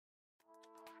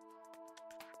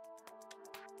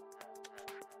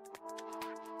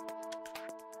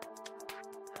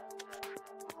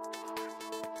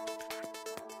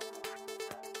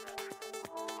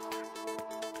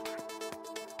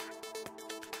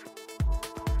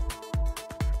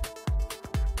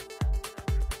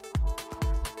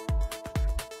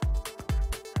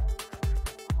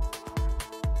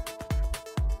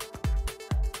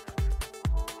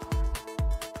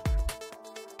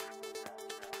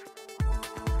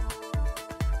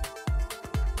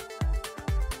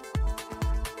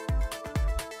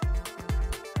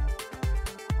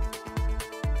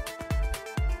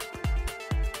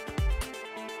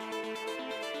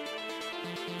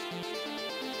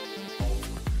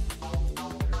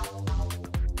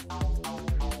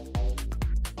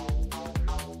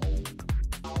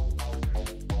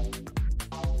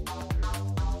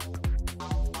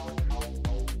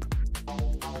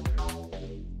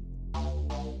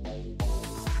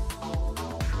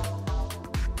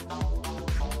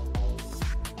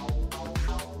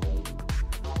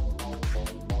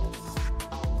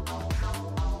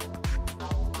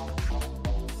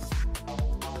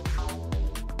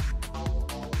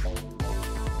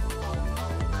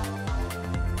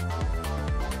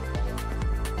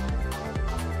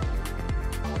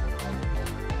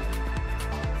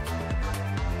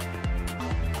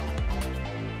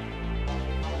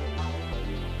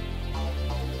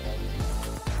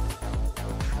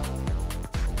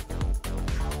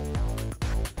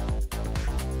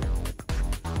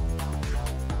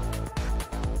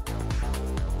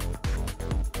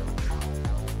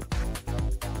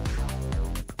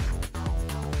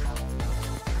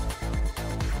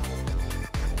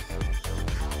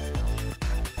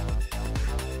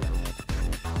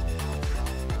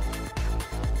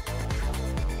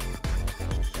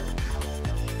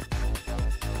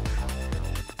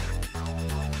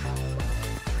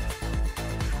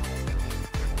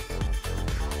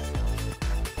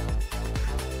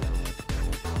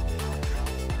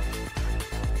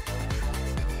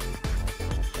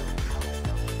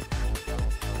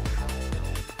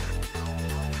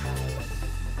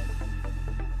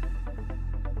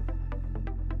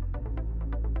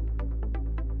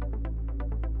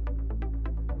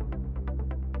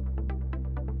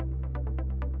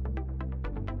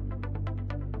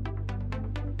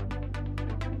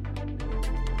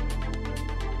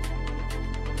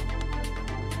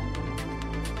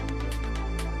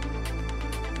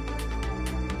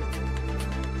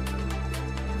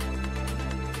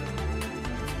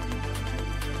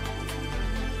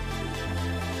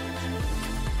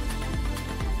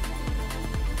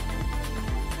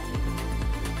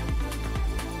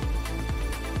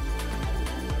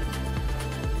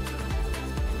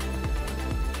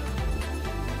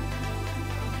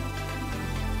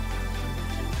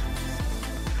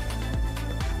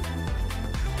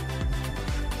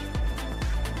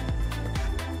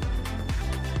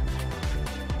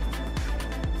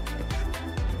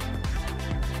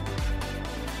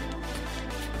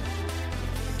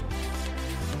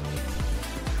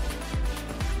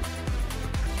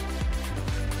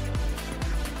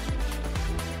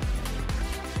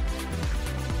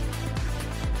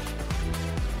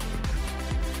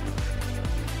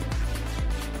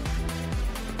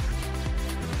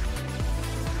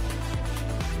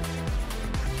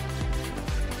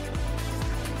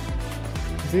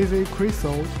ZZ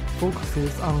Crystal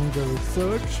focuses on the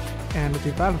research and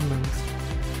development,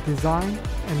 design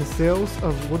and sales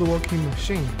of woodworking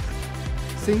machines.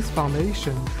 Since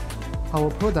foundation, our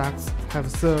products have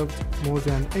served more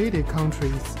than 80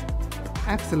 countries.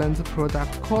 Excellent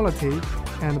product quality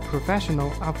and professional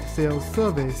after-sales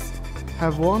service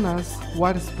have won us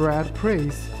widespread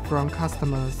praise from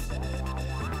customers.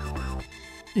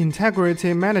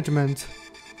 Integrity management.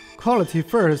 Quality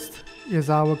first is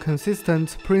our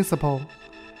consistent principle.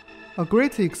 A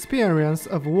great experience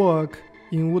of work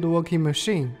in woodworking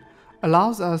machine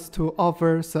allows us to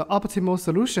offer the optimal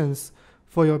solutions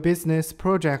for your business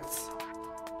projects.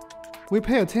 We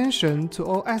pay attention to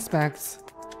all aspects: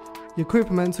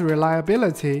 equipment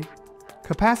reliability,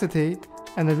 capacity,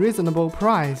 and a reasonable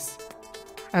price,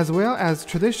 as well as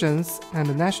traditions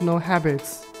and national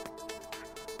habits.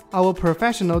 Our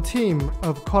professional team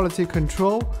of quality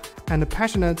control and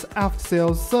passionate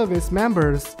after-sales service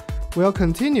members will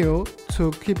continue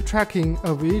to keep tracking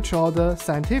of each order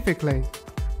scientifically,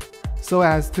 so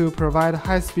as to provide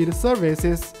high-speed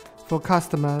services for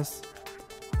customers.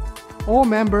 All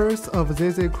members of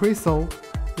ZZ Crystal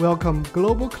welcome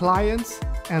global clients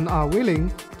and are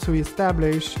willing to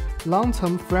establish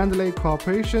long-term friendly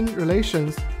cooperation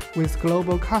relations with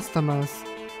global customers.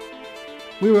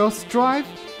 We will strive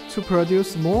to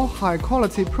produce more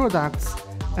high-quality products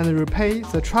and repay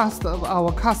the trust of our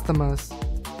customers.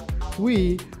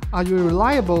 We are your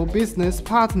reliable business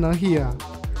partner here.